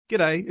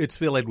G'day, it's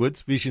Phil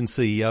Edwards, Vision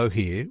CEO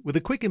here, with a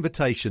quick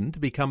invitation to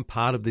become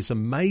part of this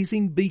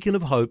amazing beacon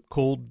of hope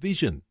called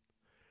Vision.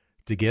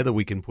 Together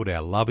we can put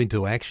our love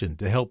into action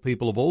to help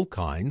people of all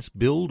kinds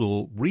build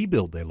or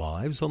rebuild their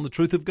lives on the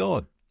truth of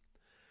God.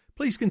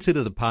 Please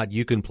consider the part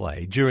you can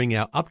play during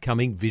our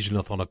upcoming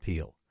Visionathon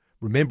appeal,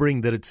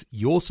 remembering that it's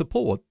your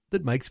support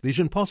that makes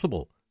Vision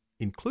possible,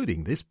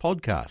 including this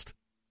podcast.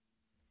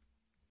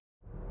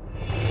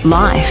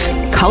 Life,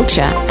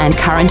 culture and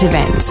current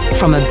events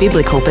from a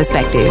biblical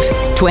perspective.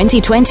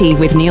 2020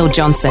 with Neil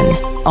Johnson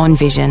on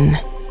Vision.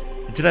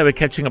 Today we're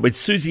catching up with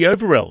Susie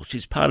Overell.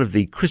 She's part of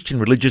the Christian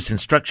Religious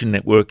Instruction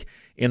Network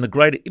in the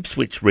Greater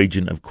Ipswich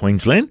region of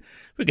Queensland.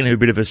 We're going to hear a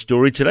bit of her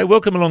story today.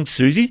 Welcome along,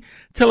 Susie.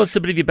 Tell us a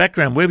bit of your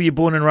background. Where were you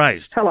born and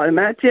raised? Hello,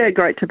 Matt. Yeah,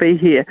 great to be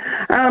here.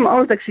 I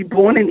was actually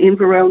born in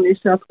Inverell, New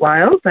South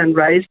Wales, and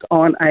raised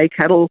on a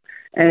cattle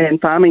and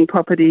farming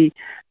property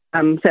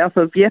south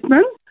of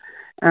Vietnam.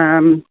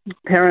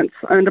 Parents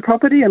owned a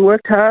property and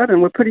worked hard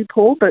and were pretty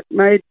poor, but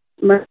made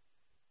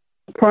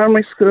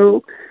primary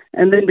school.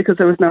 And then because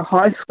there was no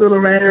high school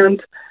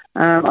around,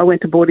 I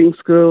went to boarding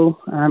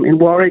school in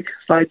Warwick,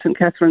 Slade St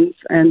Catherine's,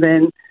 and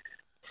then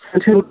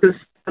St Hilda's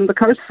on the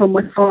coast for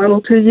my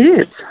final 2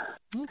 years.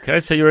 Okay,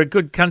 so you're a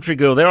good country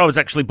girl there. I was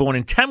actually born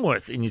in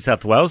Tamworth in New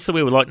South Wales, so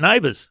we were like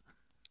neighbours.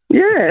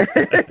 Yeah,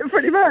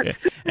 pretty much. Yeah.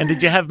 And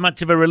did you have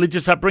much of a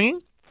religious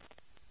upbringing?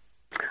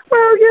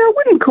 Well, yeah, I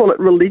wouldn't call it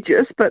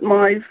religious, but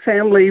my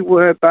family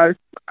were both,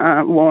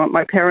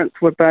 my parents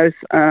were both,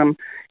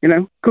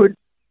 good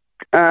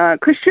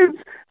Christians.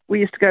 We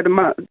used to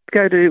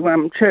go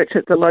to church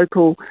at the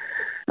local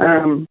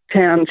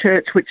town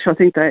church, which I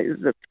think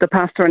the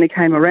pastor only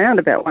came around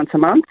about once a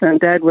month, and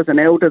Dad was an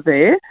elder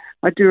there.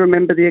 I do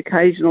remember the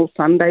occasional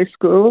Sunday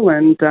school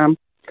and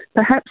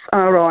perhaps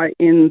RI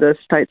in the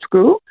state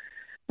school.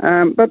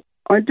 But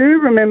I do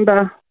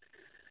remember,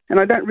 and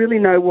I don't really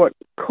know what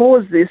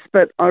caused this,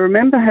 but I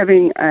remember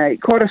having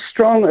quite a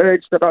strong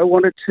urge that I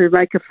wanted to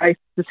make a faith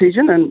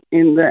decision, and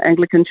in the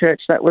Anglican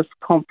church that was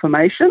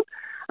confirmation.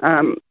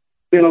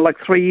 Like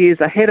 3 years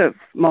ahead of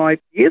my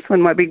years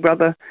when my big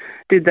brother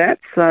did that.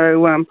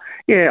 So,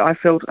 I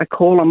felt a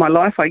call on my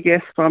life, I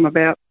guess, from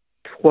about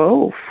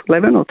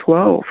 11 or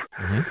 12.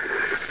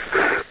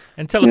 Mm-hmm.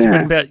 And tell us a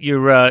bit about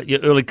your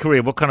early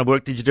career. What kind of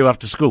work did you do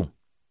after school?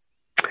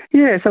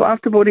 Yeah, so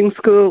after boarding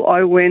school, I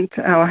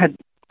had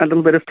a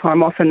little bit of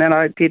time off, and then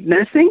I did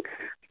nursing.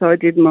 So I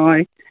did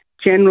my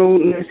general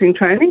nursing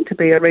training to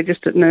be a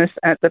registered nurse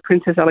at the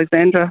Princess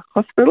Alexandra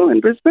Hospital in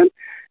Brisbane,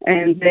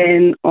 and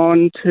then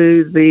on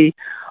to the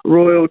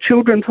Royal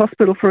Children's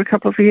Hospital for a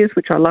couple of years,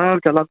 which I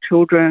loved. I loved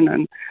children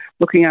and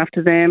looking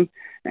after them.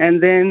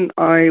 And then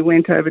I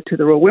went over to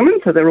the Royal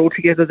Women's, so they're all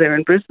together there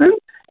in Brisbane,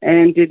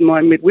 and did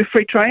my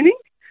midwifery training.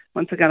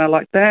 Once again, I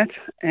liked that.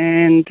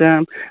 And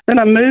then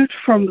I moved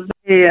from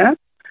there.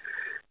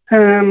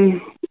 I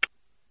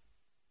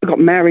got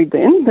married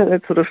then,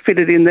 that sort of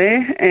fitted in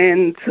there,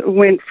 and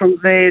went from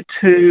there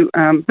to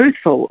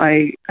Boothville,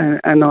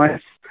 a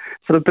nice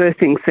sort of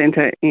birthing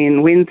centre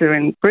in Windsor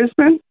in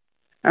Brisbane,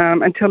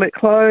 until it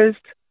closed.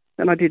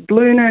 Then I did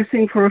blue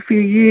nursing for a few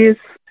years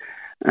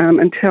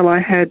until I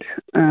had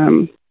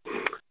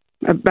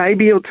a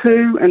baby or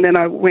two, and then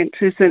I went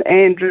to St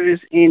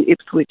Andrews in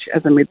Ipswich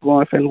as a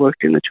midwife and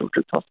worked in the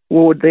children's hospital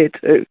ward there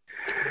too.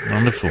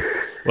 Wonderful.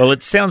 Well,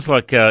 it sounds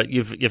like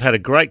you've had a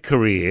great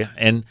career,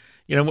 and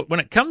when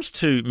it comes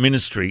to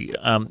ministry,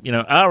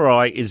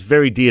 RI is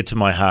very dear to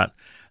my heart.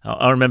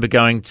 I remember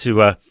going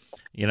to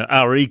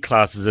RE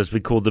classes, as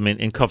we called them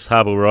in Coffs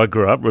Harbour, where I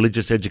grew up,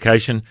 religious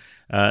education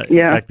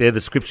back there,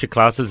 the scripture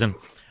classes. And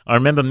I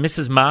remember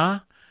Mrs. Ma,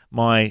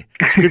 my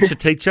scripture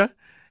teacher,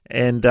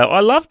 and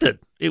I loved it.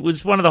 It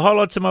was one of the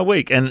highlights of my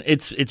week, and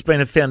it's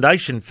been a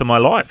foundation for my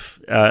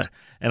life. And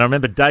I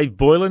remember Dave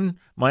Boylan,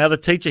 my other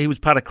teacher, he was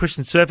part of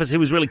Christian Surface. He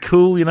was really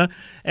cool,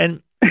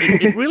 and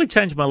it really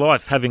changed my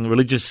life, having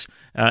religious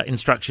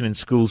instruction in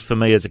schools for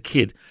me as a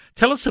kid.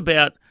 Tell us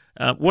about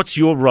what's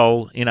your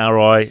role in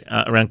RI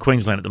around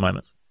Queensland at the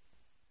moment?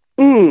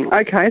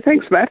 Okay,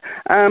 thanks, Matt.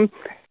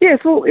 Yes,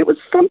 well, it was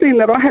something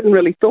that I hadn't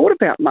really thought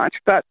about much,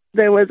 but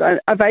there was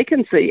a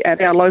vacancy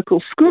at our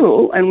local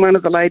school, and one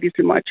of the ladies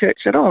in my church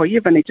said, "Oh,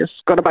 you've only just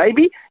got a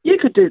baby, you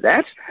could do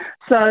that."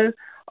 So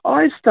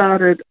I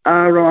started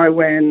RI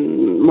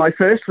when my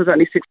first was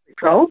only 6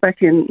 weeks old,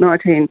 back in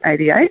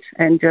 1988,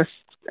 and just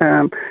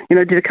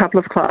did a couple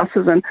of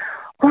classes. And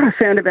what I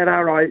found about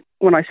RI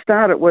when I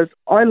started was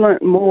I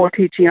learnt more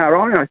teaching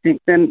RI, I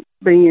think, than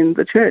being in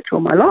the church all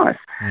my life.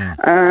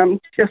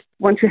 Just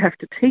once you have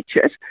to teach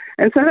it.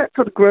 And so that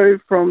sort of grew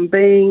from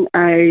being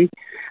a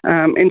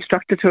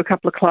instructor to a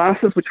couple of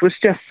classes, which was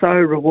just so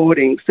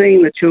rewarding,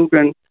 seeing the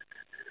children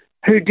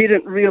who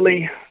didn't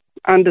really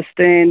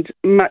understand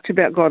much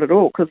about God at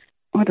all, because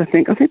I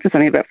think there's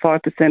only about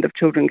 5% of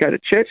children go to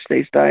church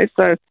these days.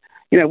 So,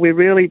 we're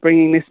really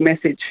bringing this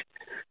message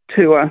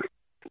to a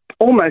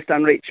almost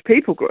unreached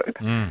people group.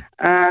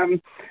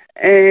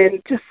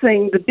 And just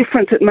seeing the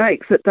difference it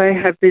makes, that they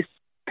have this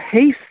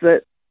peace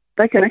that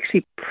they can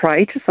actually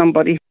pray to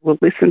somebody who will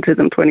listen to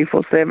them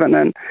 24/7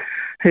 and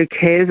who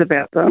cares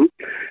about them.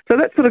 So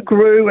that sort of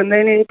grew, and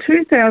then in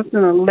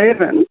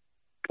 2011,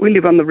 we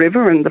live on the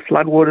river and the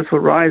floodwaters were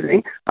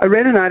rising. I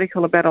read an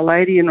article about a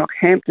lady in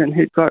Rockhampton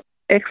who'd got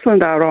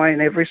excellent RI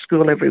in every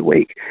school every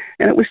week,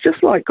 and it was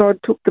just like God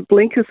took the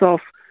blinkers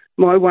off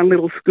my one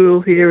little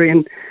school here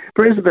in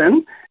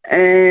Brisbane,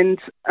 and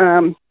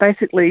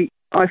basically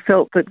I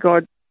felt that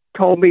God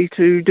told me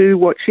to do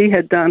what she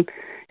had done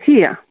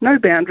here. No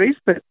boundaries,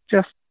 but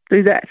just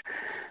do that.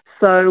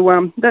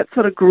 So that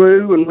sort of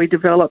grew, and we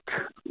developed,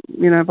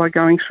 by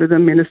going through the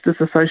Ministers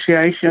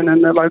Association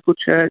and the local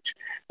church,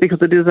 because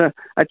it is a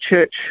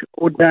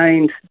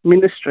church-ordained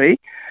ministry,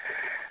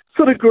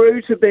 sort of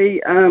grew to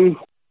be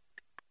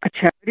a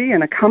charity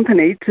and a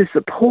company to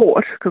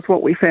support, because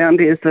what we found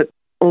is that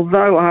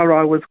although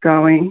RI was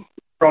going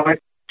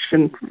right,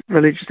 and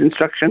religious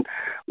instruction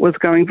was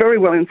going very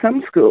well in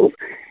some schools,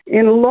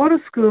 in a lot of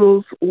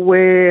schools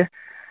where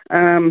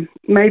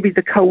maybe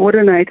the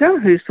coordinator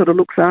who sort of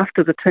looks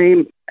after the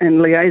team and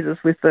liaises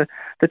with the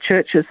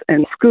churches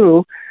and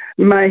school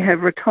may have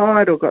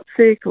retired or got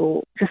sick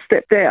or just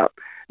stepped out.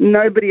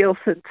 Nobody else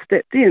had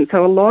stepped in.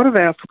 So a lot of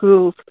our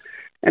schools,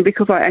 and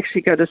because I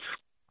actually go to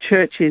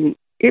church in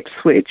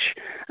Ipswich,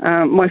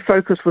 my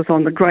focus was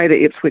on the greater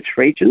Ipswich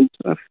region,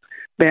 sort of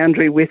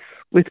boundary with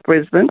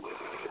Brisbane.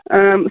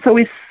 So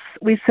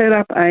we set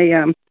up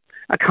a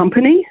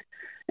company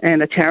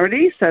and a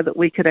charity so that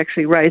we could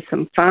actually raise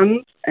some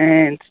funds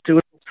and do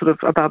it sort of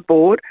above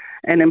board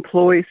and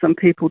employ some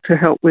people to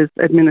help with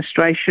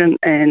administration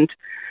and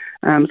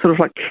sort of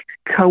like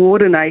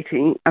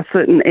coordinating a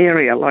certain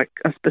area, like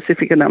a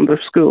specific number of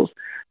schools.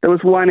 There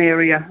was one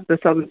area, the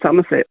Southern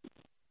Somerset,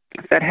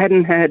 that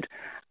hadn't had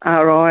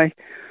RI,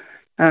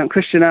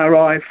 Christian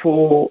RI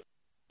for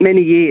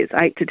many years,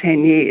 8 to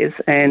 10 years,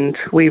 and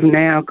we've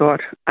now got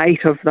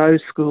 8 of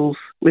those schools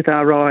with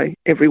RI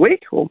every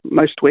week, or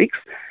most weeks,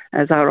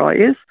 as RI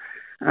is,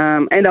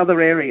 and other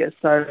areas.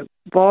 So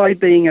by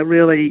being a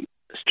really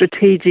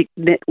strategic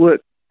network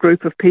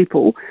group of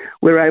people,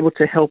 we're able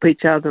to help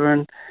each other,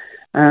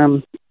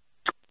 and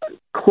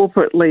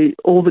corporately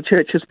all the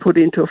churches put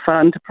into a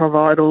fund to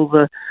provide all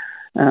the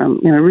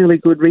really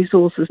good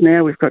resources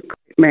now. We've got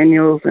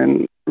manuals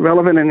and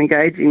relevant and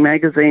engaging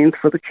magazines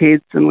for the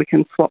kids, and we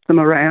can swap them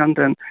around.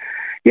 And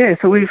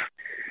so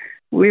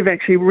we've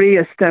actually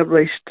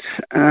re-established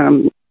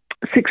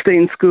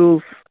 16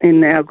 schools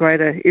in our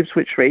greater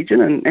Ipswich region,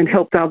 and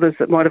helped others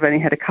that might have only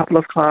had a couple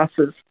of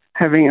classes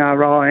having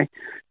RI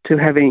to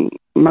having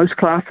most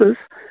classes.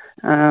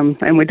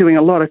 And we're doing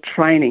a lot of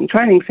training.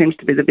 Training seems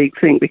to be the big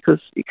thing, because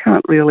you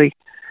can't really,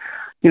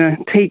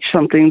 teach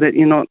something that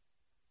you're not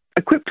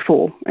equipped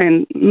for,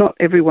 and not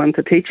everyone's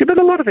a teacher, but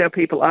a lot of our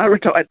people are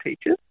retired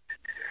teachers.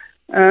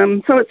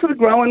 So it's sort of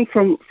grown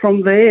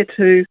from there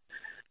to,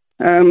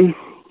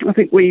 I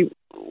think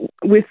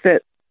with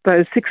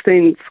those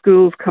 16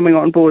 schools coming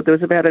on board, there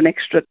was about an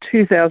extra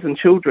 2,000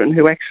 children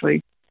who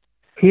actually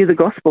hear the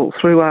gospel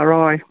through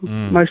RI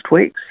most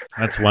weeks.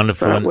 That's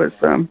wonderful. So it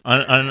was,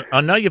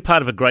 I know you're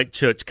part of a great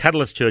church,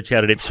 Catalyst Church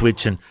out at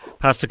Ipswich, and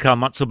Pastor Carl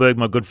Mutzelberg,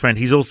 my good friend,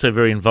 he's also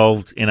very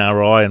involved in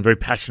RI and very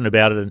passionate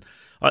about it. And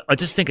I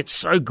just think it's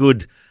so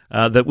good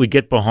that we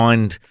get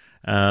behind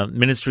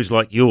ministries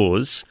like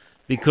yours,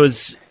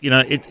 because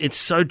it's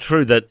so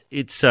true that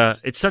it's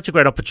such a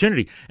great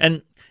opportunity,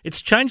 and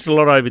it's changed a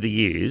lot over the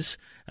years.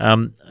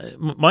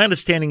 My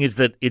understanding is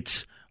that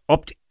it's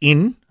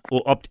opt-in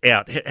or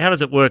opt-out. How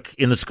does it work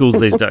in the schools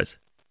these days?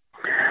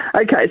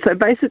 Okay, so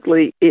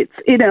basically it's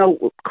in our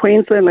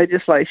Queensland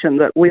legislation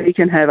that we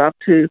can have up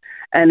to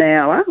an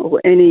hour, or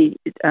any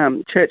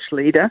church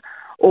leader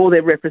or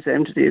their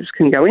representatives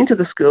can go into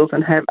the schools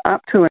and have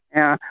up to an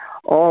hour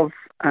of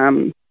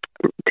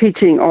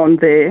teaching on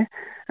their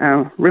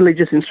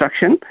religious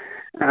instruction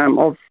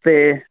of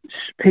their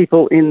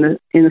people in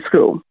the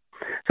school.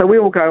 So we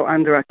all go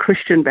under a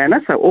Christian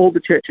banner, so all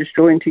the churches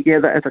join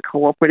together as a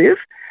cooperative,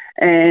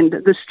 and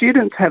the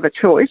students have a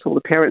choice, or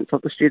the parents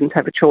of the students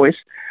have a choice,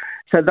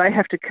 so they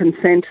have to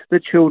consent the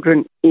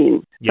children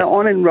in. Yes. So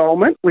on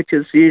enrolment, which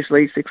is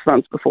usually 6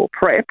 months before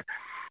prep,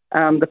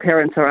 the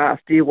parents are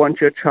asked, do you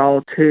want your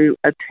child to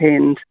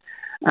attend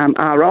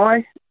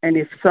RI? And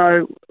if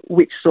so,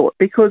 which sort?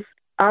 Because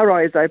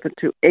RI is open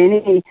to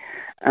any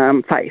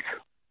faith.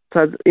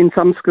 So in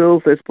some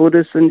schools there's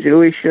Buddhist and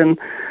Jewish and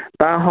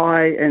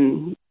Baha'i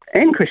and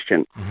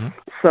Christian. Mm-hmm.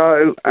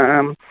 So,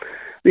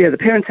 the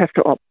parents have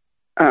to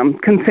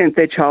consent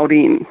their child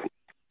in.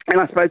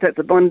 And I suppose that's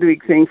a one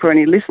big thing for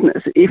any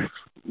listeners. If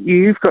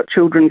you've got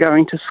children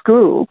going to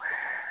school,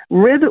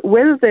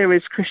 whether there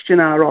is Christian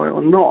RI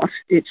or not,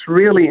 it's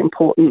really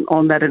important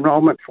on that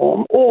enrolment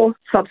form, or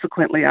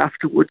subsequently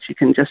afterwards you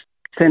can just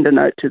send a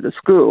note to the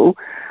school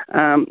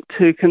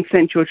to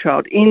consent your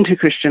child into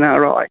Christian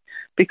RI,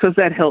 because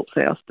that helps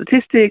our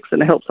statistics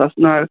and it helps us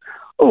know,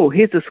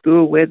 here's a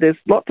school where there's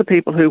lots of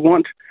people who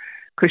want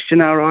Christian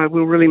RI.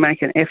 We'll really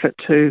make an effort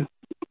to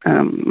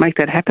make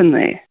that happen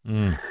there.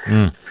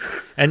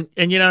 And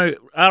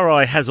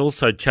RI has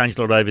also changed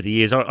a lot over the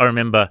years. I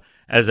remember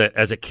as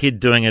a kid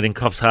doing it in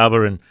Coffs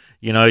Harbour, and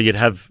you'd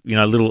have,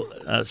 little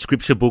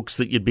scripture books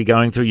that you'd be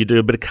going through. You'd do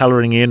a bit of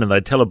colouring in and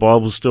they'd tell a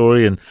Bible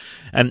story. And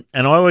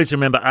I always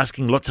remember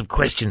asking lots of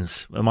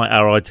questions of my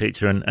RI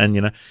teacher.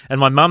 And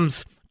my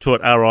mum's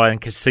taught RI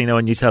and casino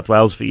in New South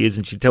Wales for years.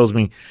 And she tells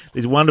me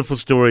these wonderful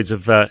stories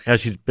of how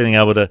she's been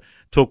able to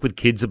talk with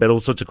kids about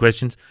all sorts of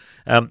questions.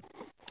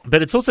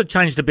 But it's also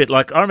changed a bit.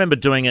 Like, I remember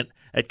doing it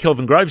at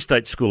Kelvin Grove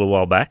State School a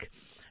while back.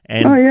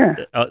 And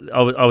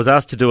I was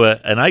asked to do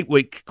an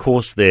 8-week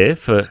course there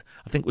for,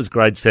 I think it was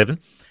grade 7.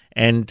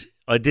 And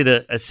I did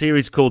a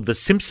series called The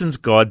Simpsons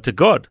Guide to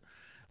God,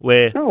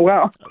 where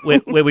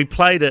where we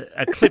played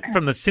a clip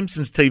from the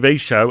Simpsons TV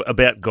show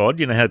about God,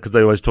 because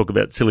they always talk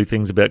about silly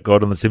things about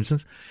God on The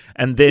Simpsons.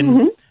 And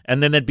then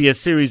there'd be a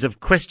series of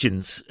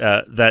questions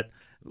that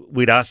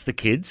we'd ask the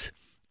kids,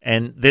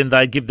 and then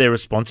they'd give their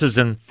responses,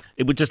 and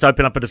it would just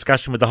open up a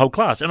discussion with the whole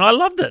class. And I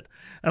loved it.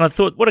 And I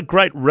thought, what a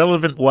great,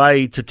 relevant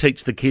way to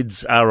teach the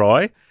kids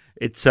RI.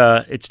 It's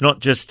not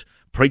just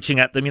preaching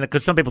at them,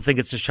 because some people think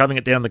it's just shoving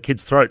it down the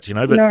kids' throats,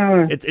 but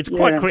no, it's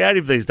quite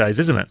creative these days,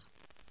 isn't it?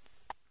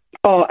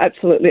 Oh,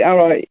 absolutely.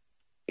 RI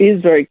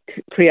is very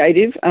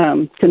creative,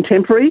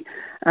 contemporary.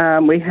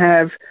 We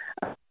have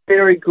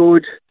very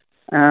good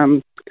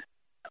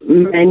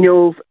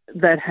manuals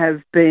that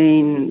have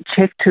been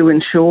checked to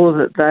ensure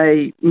that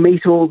they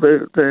meet all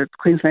the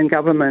Queensland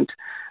Government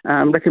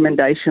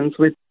recommendations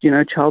with,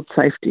 child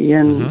safety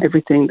and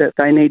everything that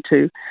they need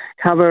to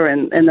cover.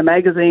 And the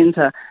magazines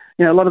are,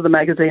 a lot of the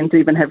magazines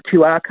even have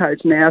QR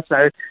codes now,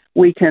 so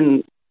we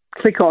can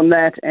click on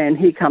that and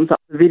here comes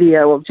up the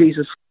video of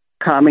Jesus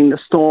calming the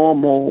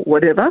storm or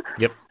whatever.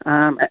 Yep.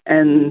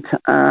 And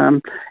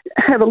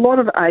have a lot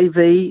of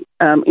AV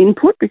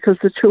input, because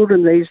the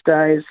children these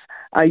days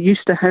are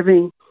used to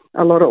having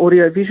a lot of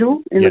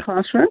audio-visual in the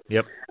classroom.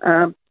 Yep.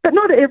 But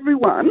not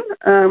everyone,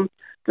 so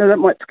that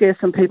might scare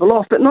some people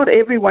off, but not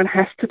everyone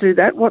has to do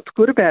that. What's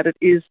good about it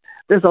is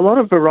there's a lot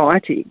of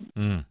variety.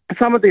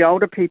 Some of the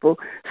older people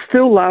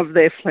still love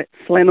their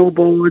flannel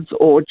boards,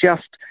 or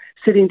just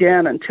sitting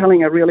down and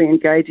telling a really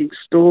engaging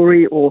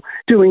story or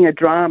doing a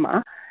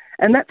drama,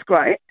 and that's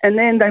great. And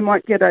then they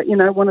might get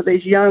one of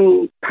these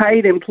young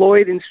paid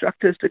employed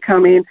instructors to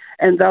come in,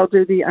 and they'll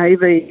do the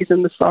AVs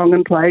and the song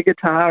and play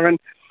guitar. And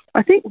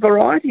I think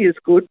variety is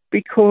good,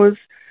 because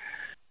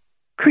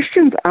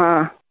Christians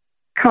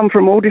come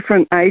from all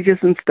different ages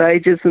and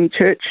stages and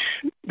church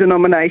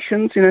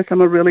denominations.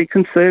 Some are really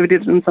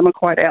conservative and some are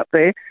quite out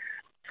there.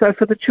 So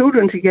for the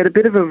children to get a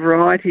bit of a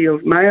variety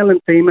of male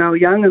and female,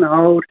 young and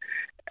old,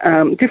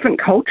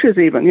 different cultures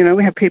even.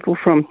 We have people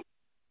from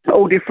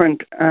all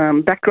different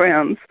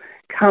backgrounds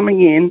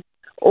coming in,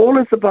 all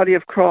as the body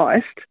of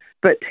Christ,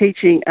 but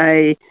teaching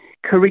a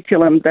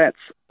curriculum that's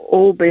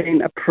all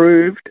been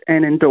approved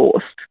and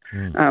endorsed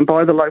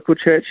by the local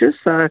churches.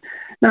 So,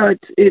 no,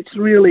 it's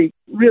really,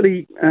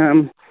 really,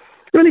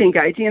 really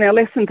engaging. And our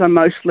lessons are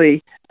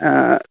mostly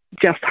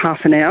just half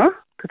an hour,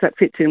 because that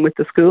fits in with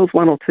the schools.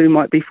 1 or 2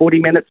 might be 40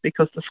 minutes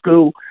because the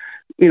school,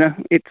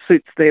 it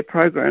suits their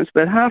programs.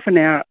 But half an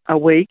hour a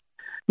week,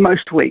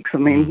 most weeks. I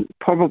mean,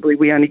 probably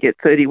we only get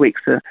 30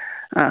 weeks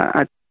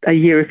a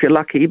year if you're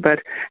lucky. But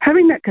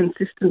having that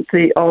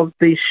consistency of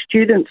the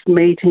students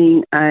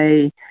meeting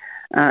a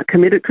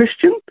committed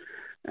Christian,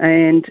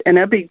 and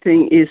our big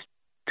thing is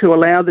to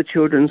allow the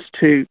children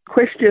to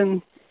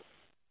question,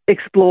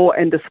 explore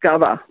and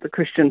discover the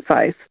Christian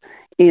faith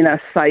in a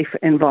safe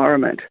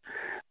environment,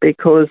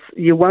 because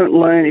you won't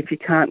learn if you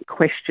can't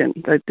question.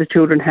 The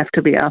children have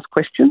to be asked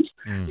questions.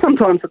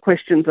 Sometimes the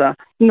questions are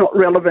not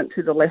relevant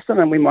to the lesson,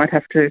 and we might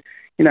have to,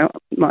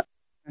 might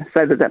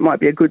say that might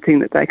be a good thing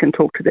that they can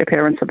talk to their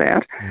parents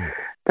about.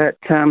 But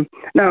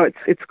no,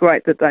 it's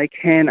great that they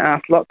can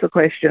ask lots of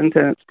questions,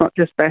 and it's not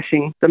just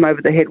bashing them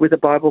over the head with the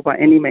Bible by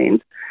any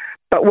means.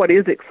 But what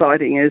is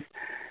exciting is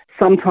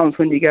sometimes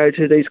when you go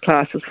to these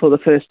classes for the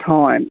first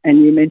time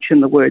and you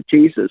mention the word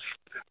Jesus,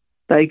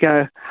 they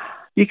go,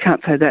 "You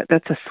can't say that,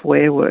 that's a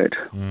swear word."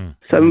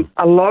 So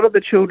a lot of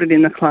the children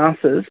in the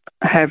classes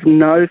have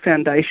no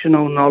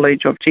foundational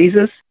knowledge of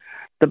Jesus,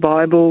 the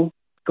Bible,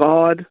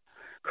 God,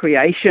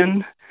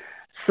 creation.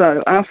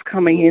 So us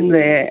coming in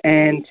there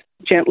and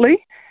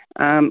gently,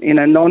 in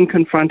a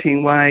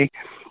non-confronting way,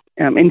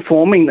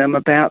 informing them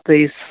about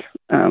these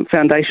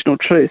foundational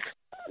truths,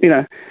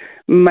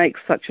 makes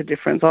such a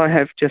difference. I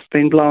have just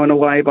been blown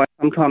away by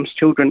sometimes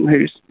children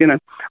who's,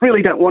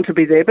 really don't want to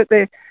be there, but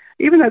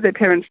even though their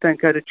parents don't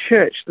go to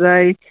church,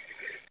 they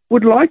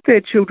would like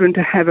their children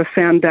to have a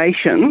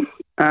foundation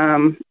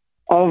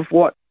of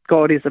what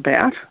God is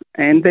about,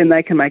 and then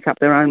they can make up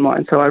their own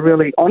mind. So I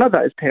really honour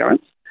those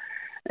parents.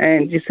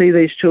 And you see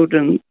these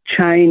children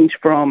change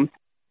from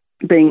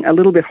being a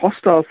little bit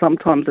hostile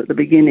sometimes at the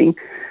beginning,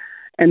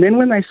 and then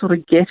when they sort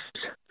of get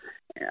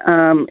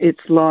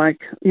it's like,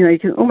 you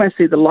can almost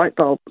see the light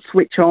bulb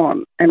switch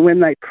on. And when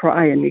they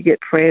pray, and you get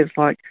prayers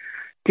like,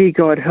 "Dear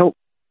God, help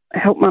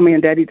Mummy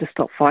and Daddy to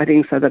stop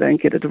fighting so they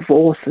don't get a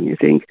divorce," and you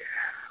think,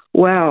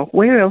 wow,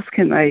 where else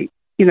can they,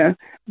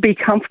 be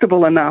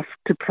comfortable enough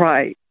to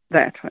pray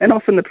that? And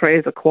often the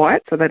prayers are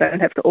quiet, so they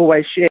don't have to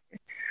always share.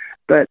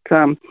 But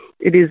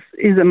it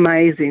is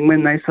amazing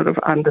when they sort of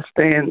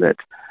understand that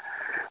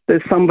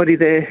there's somebody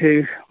there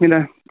who,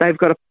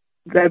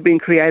 they've been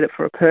created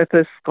for a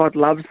purpose. God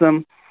loves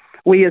them.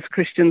 We as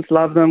Christians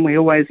love them. We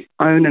always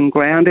own and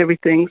ground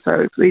everything.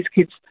 So if these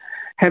kids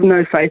have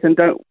no faith and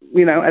don't,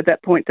 at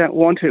that point don't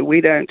want to,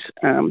 we don't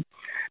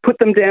put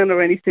them down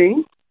or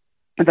anything.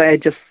 They are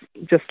just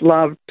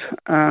loved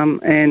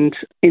and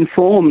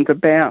informed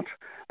about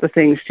the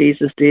things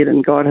Jesus did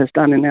and God has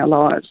done in our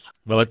lives.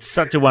 Well, it's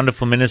such a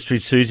wonderful ministry,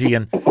 Susie.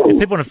 And if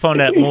people want to find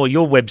out more,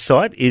 your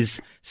website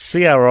is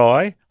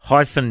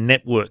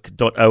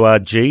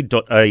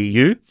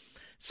cri-network.org.au.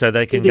 So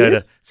they can go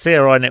to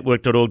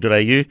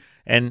crinetwork.org.au.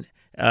 And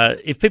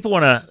if people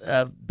want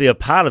to be a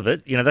part of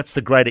it, that's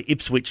the greater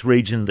Ipswich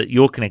region that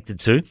you're connected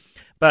to.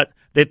 But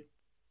there are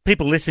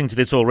people listening to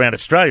this all around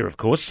Australia, of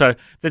course. So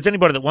if there's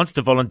anybody that wants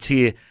to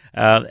volunteer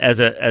as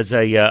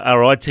a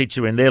RI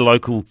teacher in their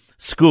local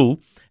school,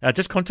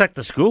 just contact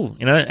the school,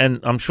 and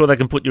I'm sure they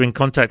can put you in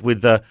contact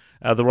with the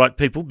right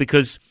people,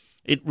 because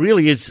it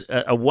really is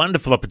a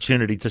wonderful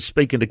opportunity to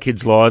speak into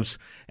kids' lives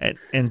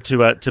and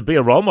to be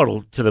a role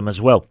model to them as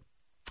well.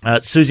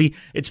 Susie,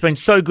 it's been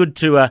so good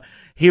to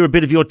hear a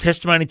bit of your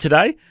testimony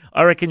today.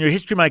 I reckon you're a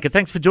history maker.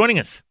 Thanks for joining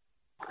us.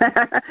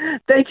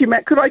 Thank you,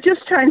 Matt. Could I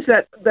just change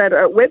that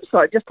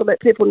website just to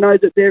let people know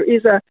that there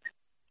is a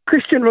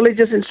Christian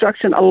Religious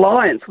Instruction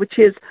Alliance, which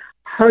is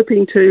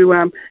hoping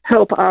to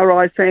help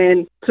RI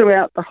fans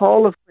throughout the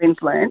whole of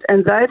Queensland,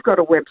 and they've got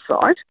a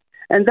website,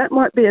 and that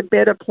might be a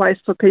better place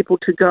for people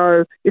to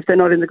go if they're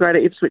not in the greater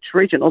Ipswich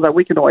region, although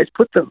we can always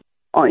put them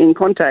in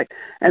contact,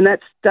 and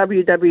that's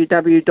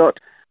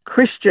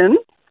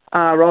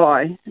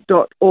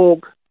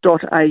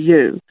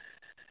www.christianri.org.au,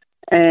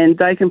 and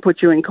they can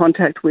put you in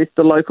contact with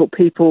the local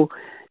people,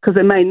 because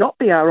there may not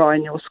be RI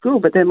in your school,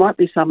 but there might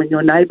be some in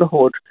your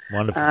neighbourhood.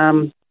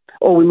 Wonderful.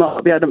 Or we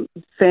might be able to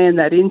fan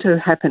that into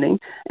happening.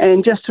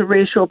 And just to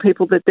reassure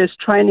people that there's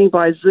training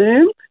by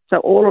Zoom,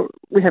 so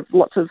we have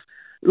lots of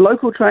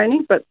local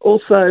training, but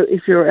also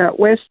if you're out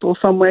west or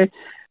somewhere,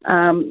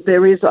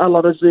 there is a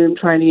lot of Zoom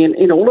training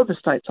in all of the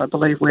states, I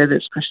believe, where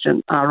there's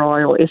Christian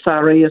RI or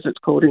SRE, as it's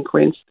called in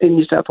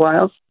New South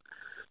Wales.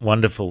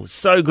 Wonderful.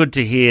 So good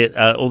to hear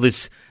all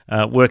this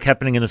work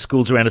happening in the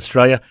schools around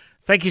Australia.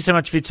 Thank you so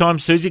much for your time,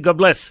 Susie. God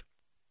bless.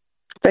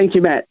 Thank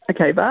you, Matt.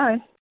 Okay,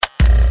 bye.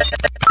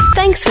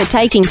 Thanks for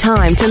taking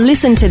time to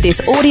listen to this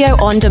audio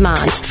on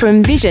demand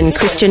from Vision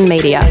Christian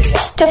Media.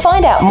 To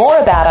find out more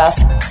about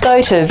us,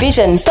 go to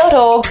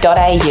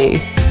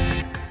vision.org.au.